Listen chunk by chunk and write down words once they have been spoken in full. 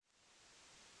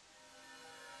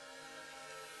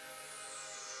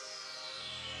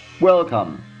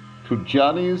Welcome to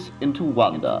Journeys into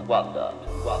Wonder.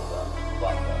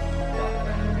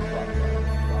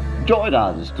 Join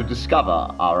us to discover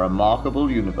our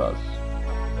remarkable universe.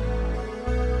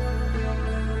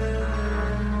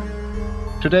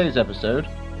 Today's episode,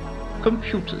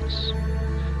 computers.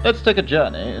 Let's take a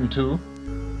journey into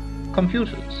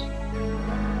computers.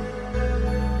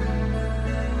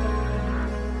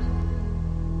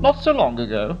 Not so long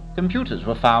ago, computers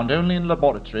were found only in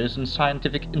laboratories and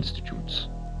scientific institutes.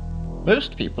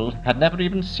 Most people had never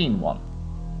even seen one.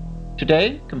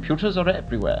 Today, computers are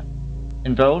everywhere,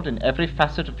 involved in every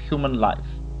facet of human life.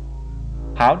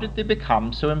 How did they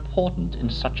become so important in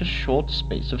such a short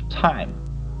space of time?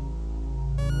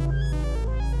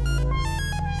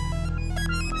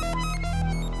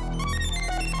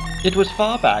 It was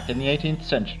far back in the 18th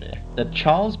century that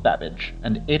Charles Babbage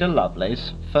and Ada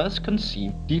Lovelace first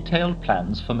conceived detailed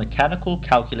plans for mechanical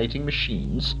calculating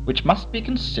machines which must be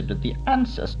considered the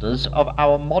ancestors of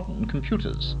our modern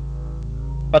computers.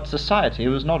 But society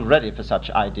was not ready for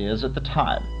such ideas at the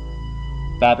time.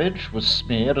 Babbage was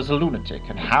smeared as a lunatic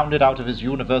and hounded out of his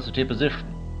university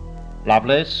position.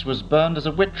 Lovelace was burned as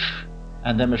a witch,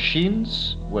 and their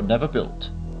machines were never built.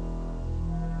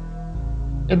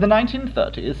 In the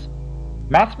 1930s,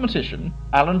 mathematician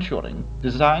Alan Turing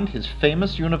designed his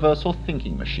famous universal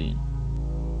thinking machine.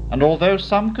 And although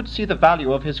some could see the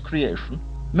value of his creation,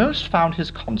 most found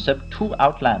his concept too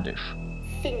outlandish.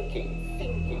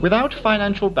 Without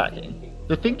financial backing,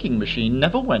 the thinking machine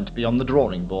never went beyond the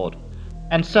drawing board,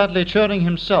 and sadly Turing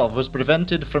himself was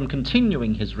prevented from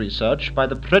continuing his research by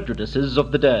the prejudices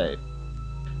of the day.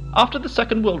 After the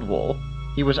Second World War,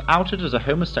 he was outed as a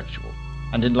homosexual,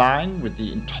 and in line with the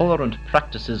intolerant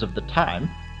practices of the time,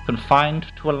 confined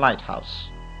to a lighthouse.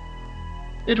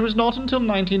 It was not until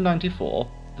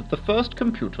 1994 that the first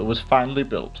computer was finally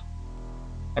built.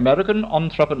 American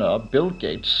entrepreneur Bill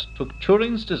Gates took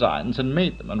Turing's designs and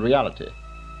made them a reality.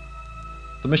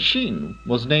 The machine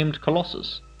was named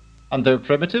Colossus, and though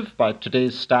primitive by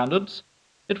today's standards,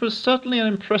 it was certainly an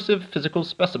impressive physical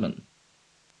specimen.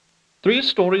 3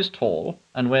 stories tall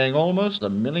and weighing almost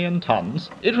 1 million tons,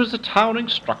 it was a towering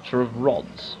structure of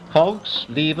rods, cogs,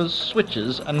 levers,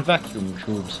 switches, and vacuum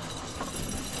tubes.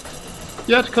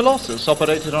 Yet Colossus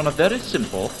operated on a very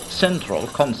simple, central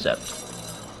concept.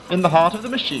 In the heart of the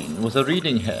machine was a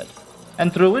reading head,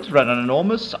 and through it ran an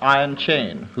enormous iron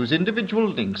chain whose individual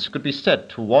links could be set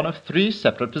to one of 3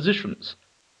 separate positions,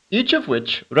 each of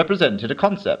which represented a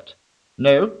concept: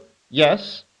 no,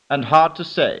 yes, and hard to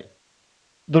say.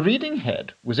 The reading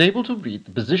head was able to read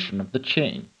the position of the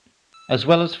chain, as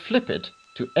well as flip it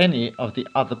to any of the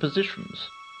other positions.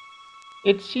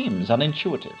 It seems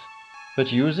unintuitive,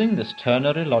 but using this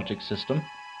ternary logic system,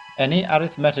 any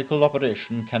arithmetical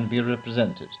operation can be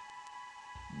represented.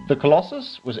 The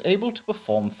Colossus was able to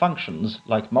perform functions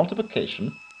like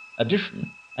multiplication,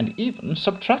 addition, and even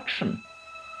subtraction.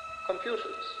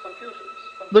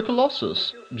 The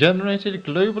Colossus generated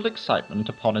global excitement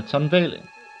upon its unveiling.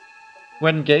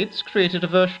 When Gates created a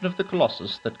version of the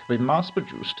Colossus that could be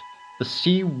mass-produced, the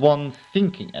C1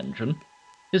 thinking engine,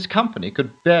 his company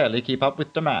could barely keep up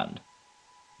with demand.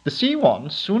 The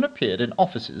C1 soon appeared in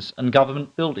offices and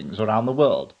government buildings around the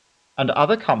world, and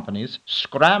other companies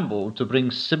scrambled to bring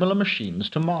similar machines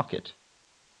to market.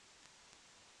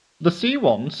 The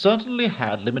C1 certainly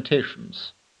had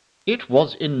limitations. It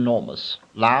was enormous,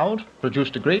 loud,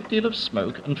 produced a great deal of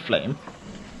smoke and flame,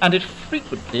 and it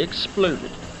frequently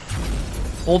exploded.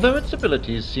 Although its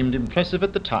abilities seemed impressive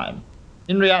at the time,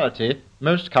 in reality,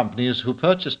 most companies who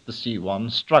purchased the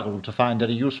C1 struggled to find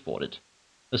any use for it,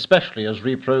 especially as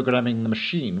reprogramming the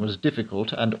machine was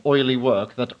difficult and oily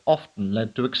work that often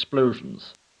led to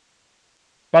explosions.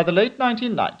 By the late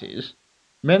 1990s,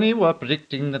 many were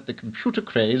predicting that the computer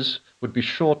craze would be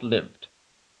short-lived.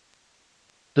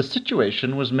 The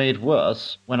situation was made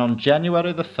worse when on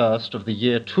January the 1st of the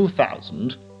year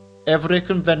 2000, every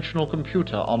conventional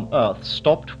computer on Earth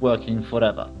stopped working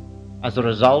forever, as a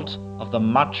result of the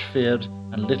much-feared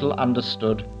and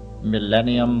little-understood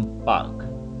Millennium Bug.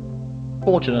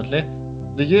 Fortunately,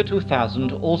 the year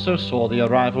 2000 also saw the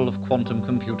arrival of quantum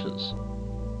computers.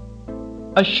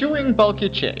 Eschewing bulky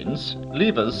chains,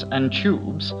 levers, and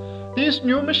tubes, these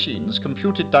new machines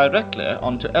computed directly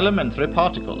onto elementary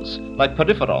particles like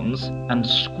peripherons and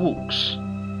squooks.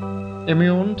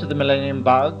 Immune to the Millennium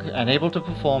Bug and able to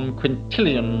perform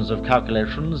quintillions of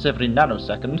calculations every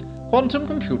nanosecond, quantum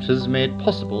computers made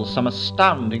possible some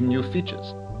astounding new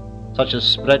features, such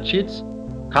as spreadsheets,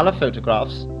 color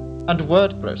photographs, and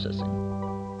word processing.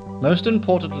 Most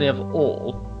importantly of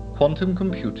all, quantum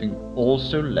computing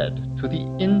also led to the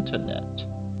Internet.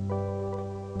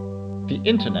 The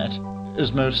Internet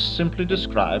is most simply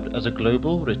described as a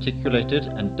global, reticulated,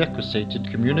 and decussated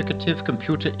communicative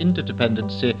computer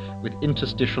interdependency with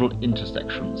interstitial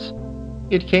intersections.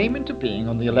 It came into being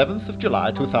on the 11th of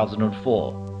July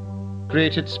 2004,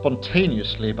 created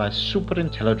spontaneously by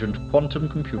super-intelligent quantum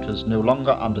computers no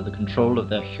longer under the control of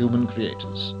their human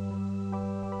creators.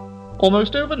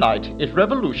 Almost overnight, it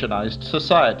revolutionized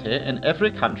society in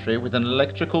every country with an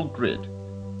electrical grid.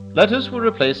 Letters were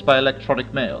replaced by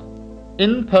electronic mail.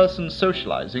 In-person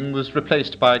socializing was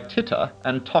replaced by Titter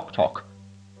and TokTok.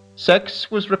 Sex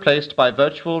was replaced by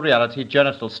virtual reality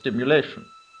genital stimulation.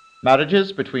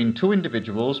 Marriages between two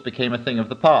individuals became a thing of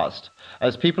the past,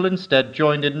 as people instead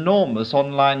joined enormous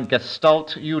online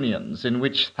gestalt unions in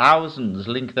which thousands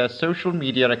link their social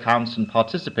media accounts and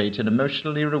participate in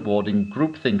emotionally rewarding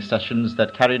groupthink sessions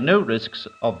that carry no risks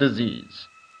of disease.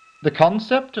 The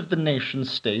concept of the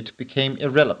nation-state became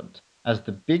irrelevant, as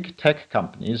the big tech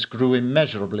companies grew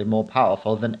immeasurably more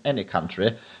powerful than any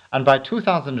country, and by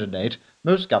 2008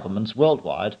 most governments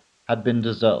worldwide had been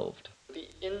dissolved. The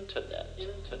Internet.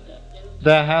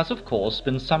 There has, of course,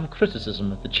 been some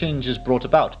criticism of the changes brought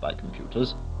about by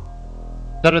computers.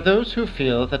 There are those who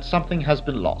feel that something has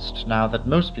been lost now that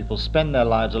most people spend their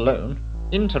lives alone,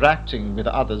 interacting with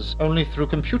others only through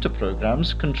computer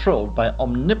programs controlled by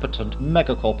omnipotent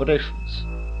megacorporations.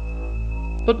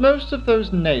 But most of those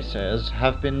naysayers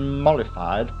have been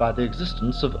mollified by the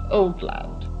existence of Old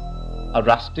Land, a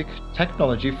rustic,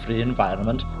 technology-free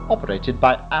environment operated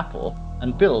by Apple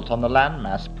and built on the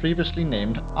landmass previously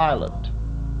named Ireland.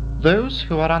 Those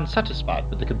who are unsatisfied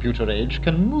with the computer age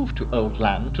can move to Old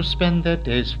Land to spend their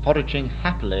days foraging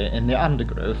happily in the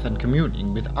undergrowth and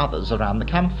communing with others around the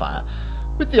campfire,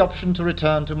 with the option to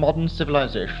return to modern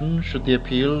civilization should the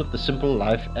appeal of the simple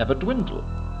life ever dwindle.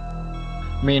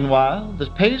 Meanwhile, the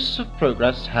pace of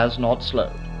progress has not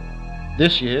slowed.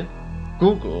 This year,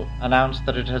 Google announced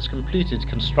that it has completed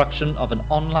construction of an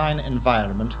online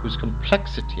environment whose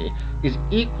complexity is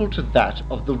equal to that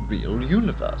of the real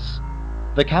universe.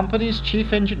 The company's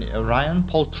chief engineer, Ryan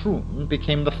Poltroon,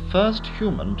 became the first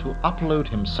human to upload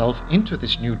himself into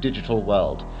this new digital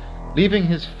world, leaving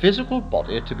his physical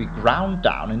body to be ground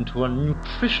down into a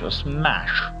nutritious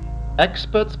mash.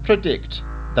 Experts predict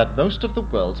that most of the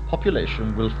world's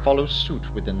population will follow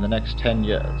suit within the next 10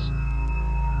 years.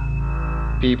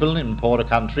 People in poorer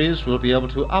countries will be able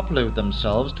to upload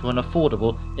themselves to an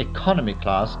affordable,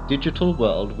 economy-class digital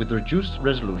world with reduced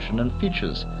resolution and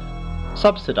features,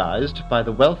 subsidized by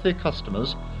the wealthy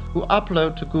customers who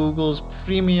upload to Google's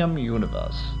premium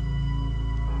universe.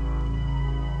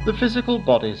 The physical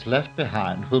bodies left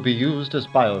behind will be used as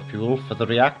biofuel for the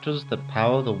reactors that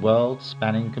power the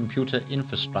world-spanning computer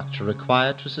infrastructure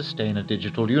required to sustain a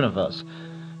digital universe,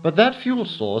 but that fuel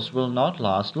source will not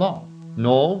last long,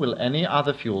 nor will any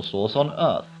other fuel source on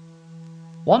Earth.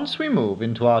 Once we move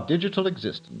into our digital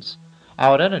existence,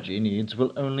 our energy needs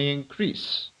will only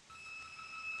increase.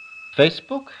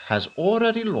 Facebook has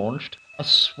already launched a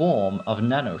swarm of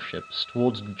nanoships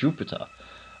towards Jupiter,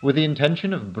 with the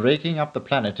intention of breaking up the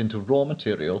planet into raw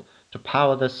material to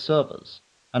power their servers,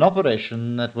 an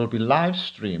operation that will be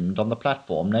live-streamed on the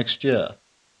platform next year.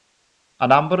 A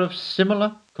number of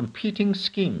similar, competing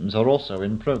schemes are also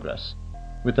in progress,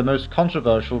 with the most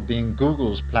controversial being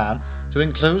Google's plan to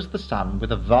enclose the Sun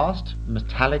with a vast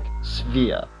metallic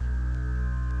sphere.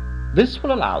 This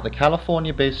will allow the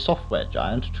California-based software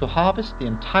giant to harvest the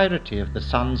entirety of the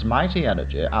Sun's mighty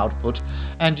energy output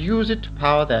and use it to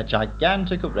power their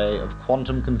gigantic array of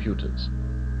quantum computers.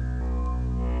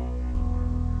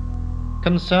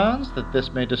 Concerns that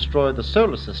this may destroy the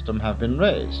solar system have been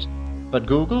raised, but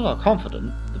Google are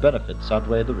confident the benefits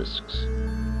outweigh the risks.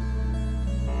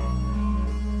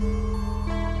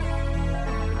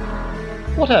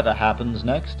 Whatever happens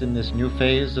next in this new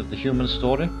phase of the human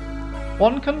story,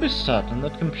 one can be certain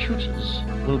that computers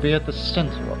will be at the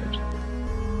center of it.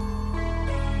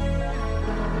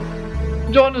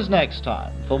 Join us next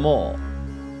time for more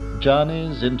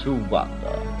Journeys into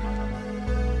Wonder.